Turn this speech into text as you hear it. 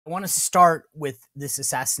I want to start with this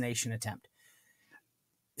assassination attempt.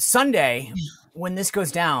 Sunday, when this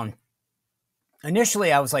goes down,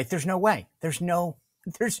 initially I was like, there's no way. There's no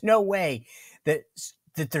way that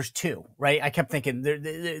there's two, right? I kept thinking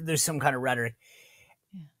there's some kind of rhetoric.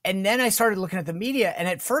 And then I started looking at the media, and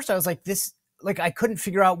at first I was like, I couldn't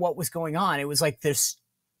figure out what was going on. It was like this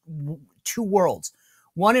two worlds,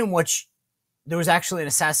 one in which there was actually an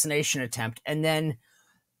assassination attempt, and then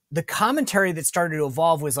the commentary that started to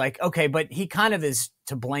evolve was like, okay, but he kind of is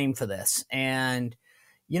to blame for this. And,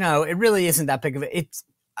 it really isn't that big of a,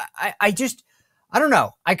 I don't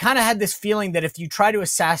know. I kind of had this feeling that if you try to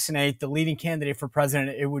assassinate the leading candidate for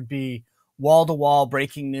president, it would be wall to wall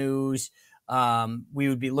breaking news. We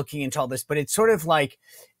would be looking into all this, but it's sort of like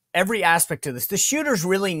every aspect of this. The shooter's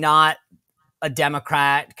really not a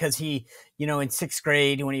Democrat because he, in sixth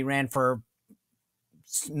grade when he ran for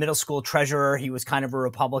middle school treasurer, he was kind of a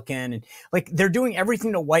Republican, and like they're doing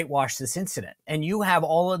everything to whitewash this incident. And you have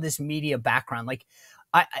all of this media background. Like,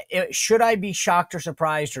 should I be shocked or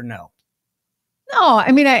surprised or no? No,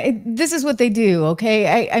 I mean, this is what they do.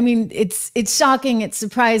 Okay. I mean, it's shocking. It's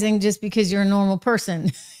surprising just because you're a normal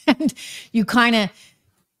person and you kind of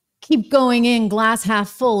keep going in glass half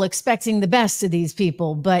full, expecting the best of these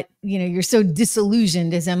people. But, you're so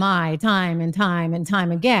disillusioned, as am I, time and time and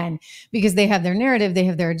time again, because they have their narrative, they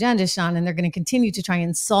have their agenda, Sean, and they're going to continue to try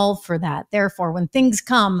and solve for that. Therefore, when things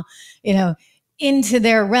come, into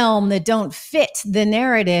their realm that don't fit the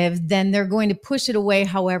narrative, then they're going to push it away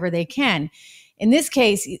however they can. In this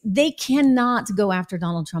case, they cannot go after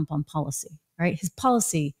Donald Trump on policy, right? His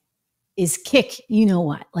policy is kick,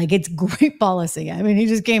 what? Like, it's great policy. I mean, he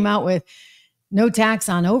just came out with no tax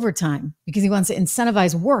on overtime because he wants to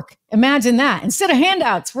incentivize work. Imagine that. Instead of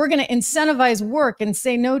handouts, we're going to incentivize work and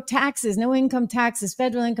say no taxes, no income taxes,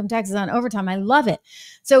 federal income taxes on overtime. I love it.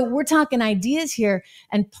 So we're talking ideas here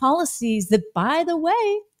and policies that, by the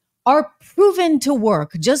way, are proven to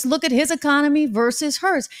work. Just look at his economy versus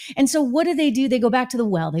hers. And so what do? They go back to the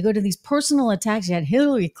well. They go to these personal attacks. You had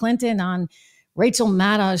Hillary Clinton on Rachel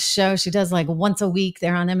Maddow's show. She does like once a week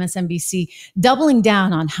there on MSNBC, doubling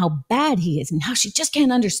down on how bad he is and how she just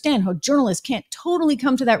can't understand how journalists can't totally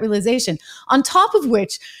come to that realization. On top of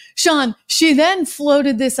which, Sean, she then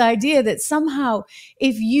floated this idea that somehow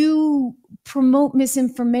if you promote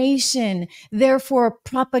misinformation, therefore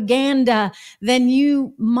propaganda, then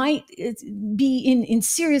you might be in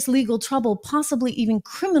serious legal trouble, possibly even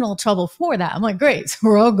criminal trouble for that. I'm like, great. So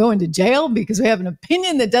we're all going to jail because we have an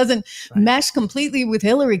opinion that doesn't mesh completely with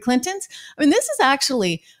Hillary Clinton's. I mean, this is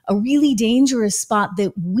actually a really dangerous spot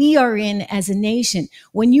that we are in as a nation.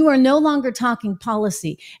 When you are no longer talking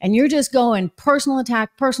policy and you're just going personal attack,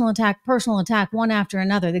 one after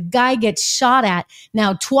another, the guy gets shot at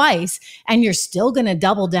now twice, and you're still going to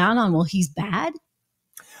double down on, well, he's bad.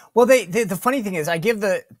 Well, the funny thing is, I give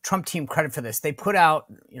the Trump team credit for this. They put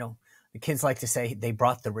out, the kids like to say they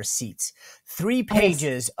brought the receipts. 3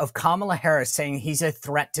 pages of Kamala Harris saying he's a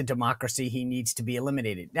threat to democracy. He needs to be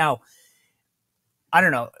eliminated. Now, I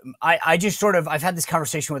don't know. I just sort of, I've had this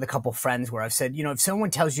conversation with a couple friends where I've said, if someone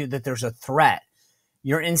tells you that there's a threat,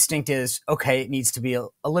 your instinct is, okay, it needs to be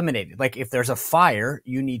eliminated. Like if there's a fire,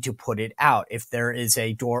 you need to put it out. If there is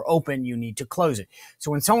a door open, you need to close it. So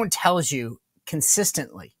when someone tells you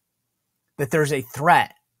consistently that there's a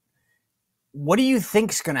threat, what do you think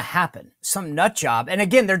is going to happen? Some nut job. And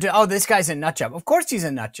again, this guy's a nut job. Of course he's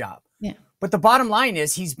a nut job. Yeah. But the bottom line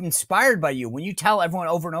is he's inspired by you. When you tell everyone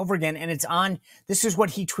over and over again, and it's on, this is what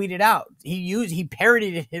he tweeted out. He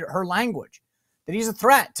parodied her language, that he's a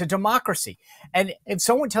threat to democracy. And if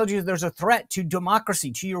someone tells you there's a threat to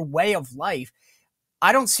democracy, to your way of life,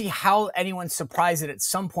 I don't see how anyone's surprised that at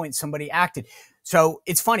some point somebody acted. So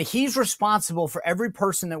it's funny. He's responsible for every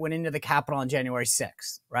person that went into the Capitol on January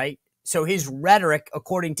 6th, right? So his rhetoric,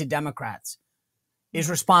 according to Democrats, is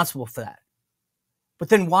responsible for that. But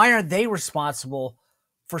then why are they responsible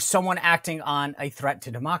for someone acting on a threat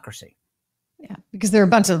to democracy? Yeah, because they're a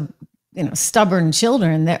bunch of stubborn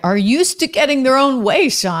children that are used to getting their own way,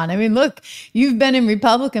 Sean. I mean, look, you've been in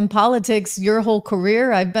Republican politics your whole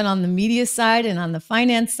career. I've been on the media side and on the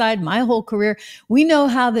finance side my whole career. We know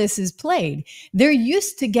how this is played. They're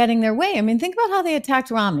used to getting their way. I mean, think about how they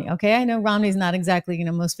attacked Romney. Okay, I know Romney's not exactly,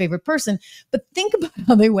 most favorite person, but think about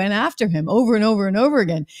how they went after him over and over and over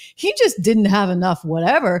again. He just didn't have enough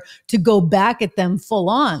whatever to go back at them full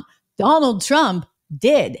on. Donald Trump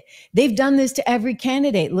did. They've done this to every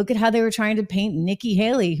candidate. Look at how they were trying to paint Nikki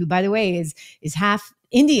Haley, who, by the way, is half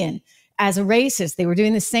Indian, as a racist. They were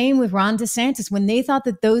doing the same with Ron DeSantis. When they thought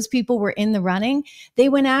that those people were in the running, they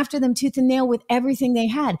went after them tooth and nail with everything they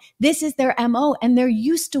had. This is their MO, and they're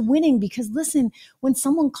used to winning because, listen, when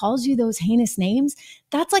someone calls you those heinous names,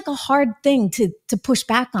 that's like a hard thing to push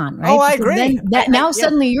back on, right? Oh, I agree. Now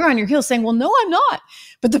suddenly you're on your heels saying, well, no, I'm not.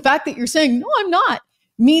 But the fact that you're saying, no, I'm not,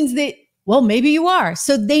 means that, well, maybe you are.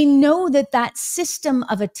 So they know that that system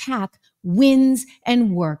of attack wins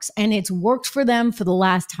and works. And it's worked for them for the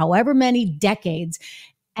last however many decades.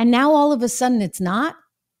 And now all of a sudden it's not.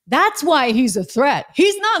 That's why he's a threat.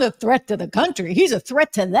 He's not a threat to the country. He's a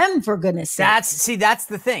threat to them, for goodness sake. That's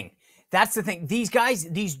the thing. That's the thing. These guys,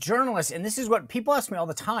 these journalists, and this is what people ask me all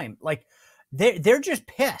the time, like they're just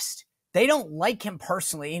pissed. They don't like him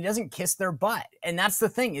personally. He doesn't kiss their butt. And that's the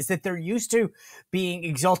thing, is that they're used to being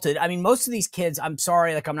exalted. I mean, most of these kids, I'm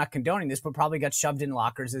sorry, like I'm not condoning this, but probably got shoved in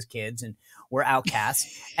lockers as kids and were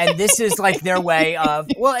outcasts. And this is like their way of,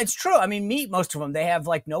 well, it's true. I mean, meet most of them. They have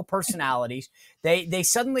like no personalities. They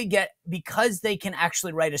suddenly get, because they can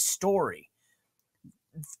actually write a story,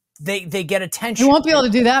 they get attention. You won't be able to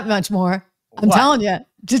do that much more. I'm telling you,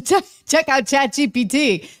 just check out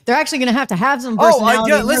ChatGPT. They're actually going to have some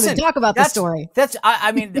personality to talk about the story.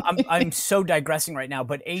 I mean, I'm so digressing right now,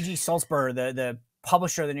 but A.G. Sulzberger, the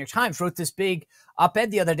publisher of the New York Times, wrote this big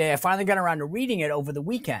op-ed the other day. I finally got around to reading it over the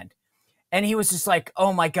weekend. And he was just like,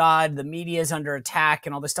 oh my God, the media is under attack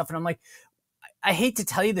and all this stuff. And I'm like, I hate to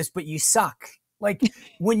tell you this, but you suck. Like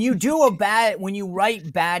when you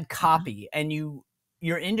write bad copy and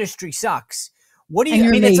your industry sucks, what do you, I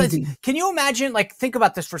mean, it's like, can you imagine, like, think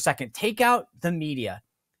about this for a second, take out the media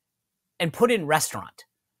and put in restaurant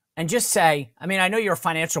and just say, I mean, I know you're a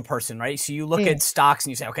financial person, right? So you look at stocks and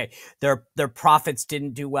you say, okay, their profits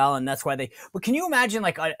didn't do well. And that's why but can you imagine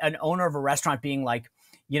like an owner of a restaurant being like,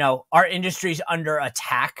 you know, our industry's under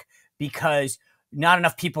attack because not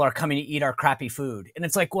enough people are coming to eat our crappy food. And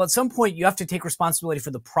it's like, well, at some point you have to take responsibility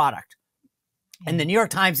for the product. And the New York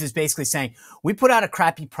Times is basically saying, we put out a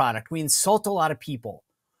crappy product. We insult a lot of people,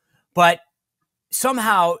 but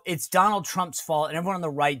somehow it's Donald Trump's fault and everyone on the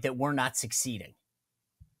right that we're not succeeding.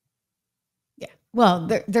 Yeah. Well,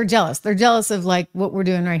 they're jealous. They're jealous of like what we're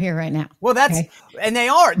doing right here, right now. Well, and they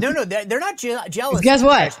are. No, they're not jealous. Guess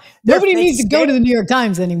what? Nobody needs to go to the New York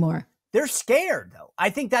Times anymore. They're scared though. I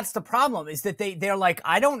think that's the problem, is that they're like,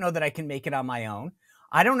 I don't know that I can make it on my own.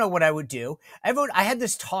 I don't know what I would do. I had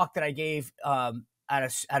this talk that I gave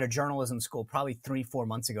at a journalism school probably 3-4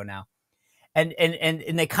 months ago now. And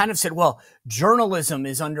they kind of said, well, journalism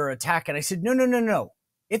is under attack. And I said, no.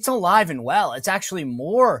 It's alive and well. It's actually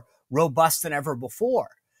more robust than ever before.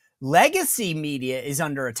 Legacy media is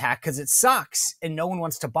under attack because it sucks and no one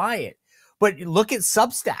wants to buy it. But look at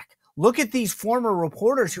Substack. Look at these former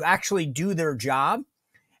reporters who actually do their job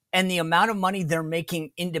and the amount of money they're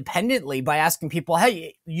making independently by asking people,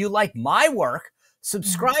 hey, you like my work,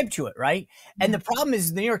 subscribe to it, right? And the problem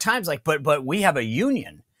is the New York Times, like, but we have a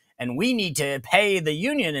union and we need to pay the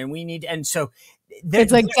union and so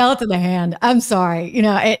it's like tell it to the hand. I'm sorry. You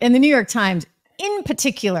know, and the New York Times in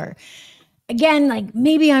particular, again, like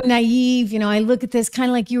maybe I'm naive. You know, I look at this kind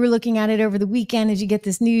of like you were looking at it over the weekend as you get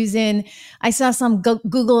this news in. I saw some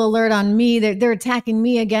Google alert on me that they're attacking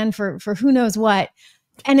me again for who knows what.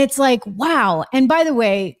 And it's like, wow. And by the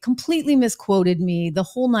way, completely misquoted me, the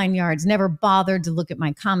whole 9 yards, never bothered to look at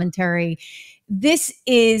my commentary. This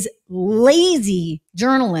is lazy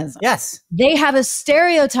journalism. Yes. They have a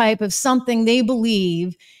stereotype of something they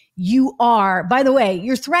believe you are. By the way,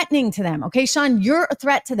 you're threatening to them. Okay, Sean, you're a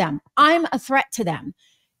threat to them. I'm a threat to them.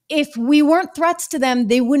 If we weren't threats to them,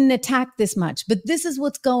 they wouldn't attack this much. But this is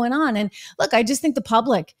what's going on. And look, I just think the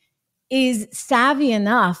public is savvy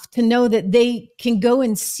enough to know that they can go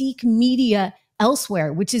and seek media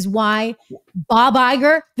elsewhere, which is why Bob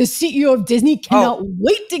Iger, the CEO of Disney, cannot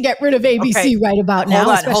wait to get rid of ABC right about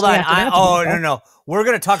now. Hold on. No. We're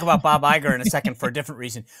going to talk about Bob Iger in a second for a different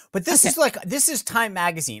reason. But this is Time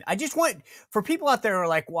Magazine. I just want, for people out there who are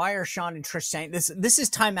like, why are Sean and Trish saying this? This is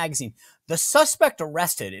Time Magazine. The suspect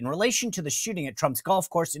arrested in relation to the shooting at Trump's golf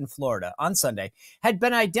course in Florida on Sunday had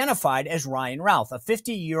been identified as Ryan Routh, a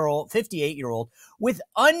 58-year-old with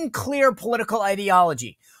unclear political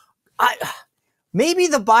ideology. Maybe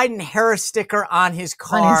the Biden-Harris sticker on his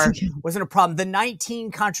car wasn't a problem. The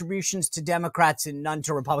 19 contributions to Democrats and none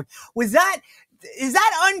to Republicans. Is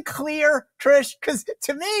that unclear, Trish? Because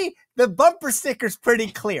to me, the bumper sticker's pretty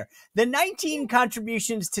clear. The 19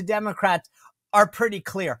 contributions to Democrats are pretty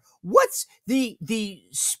clear. What's the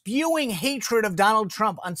spewing hatred of Donald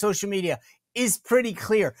Trump on social media is pretty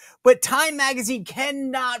clear. But Time Magazine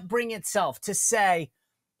cannot bring itself to say,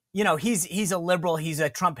 you know, he's a liberal, he's a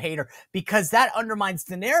Trump hater, because that undermines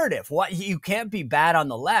the narrative. What, you can't be bad on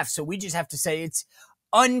the left, so we just have to say it's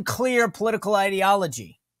unclear political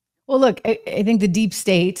ideology. Well, look, I think the deep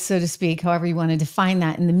state, so to speak, however you want to define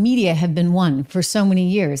that, and the media have been one for so many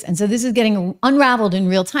years. And so this is getting unraveled in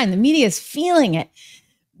real time. The media is feeling it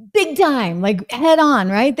big time, like head on,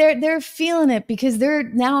 right? They're feeling it because they're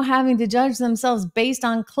now having to judge themselves based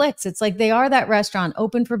on clicks. It's like they are that restaurant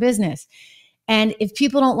open for business. And if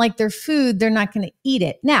people don't like their food, they're not going to eat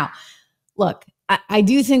it. Now, look, I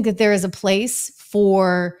do think that there is a place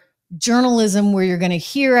for journalism where you're going to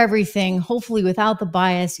hear everything, hopefully without the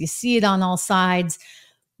bias. You see it on all sides.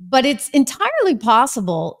 But it's entirely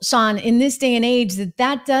possible, Sean, in this day and age,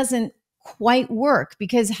 that doesn't quite work,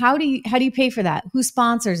 because how do you pay for that? Who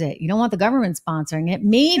sponsors it? You don't want the government sponsoring it.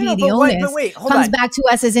 Maybe the onus comes back to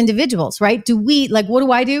us as individuals, right? Do we, like,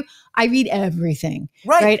 what do? I read everything,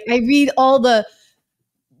 right? I read all the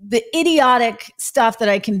idiotic stuff that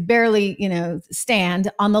I can barely,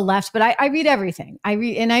 stand on the left, but I read everything. I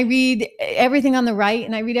read everything on the right,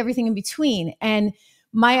 and I read everything in between. And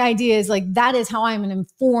my idea is, like, that is how I'm an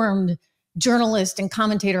informed journalist and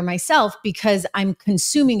commentator myself, because I'm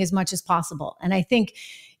consuming as much as possible. And I think,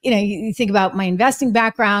 you think about my investing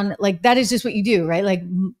background, like that is just what you do, right? Like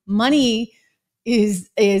money is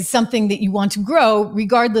something that you want to grow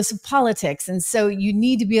regardless of politics. And so you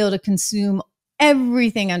need to be able to consume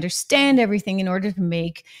everything, understand everything in order to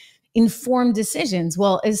make informed decisions.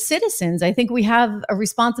 Well, as citizens, I think we have a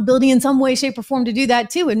responsibility in some way, shape, or form to do that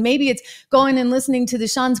too. And maybe it's going and listening to the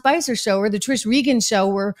Sean Spicer show or the Trish Regan show,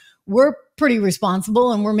 where we're pretty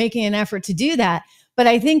responsible and we're making an effort to do that. But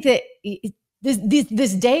I think that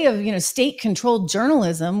this day of state-controlled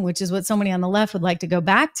journalism, which is what so many on the left would like to go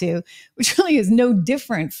back to, which really is no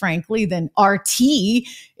different, frankly, than RT.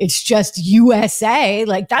 It's just USA.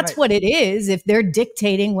 Like that's what it is. If they're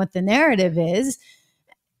dictating what the narrative is,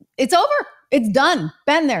 it's over. It's done.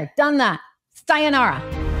 Been there, done that. Sayonara.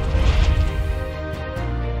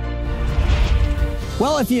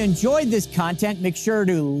 Well, if you enjoyed this content, make sure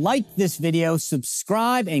to like this video,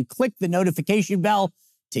 subscribe, and click the notification bell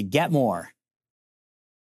to get more.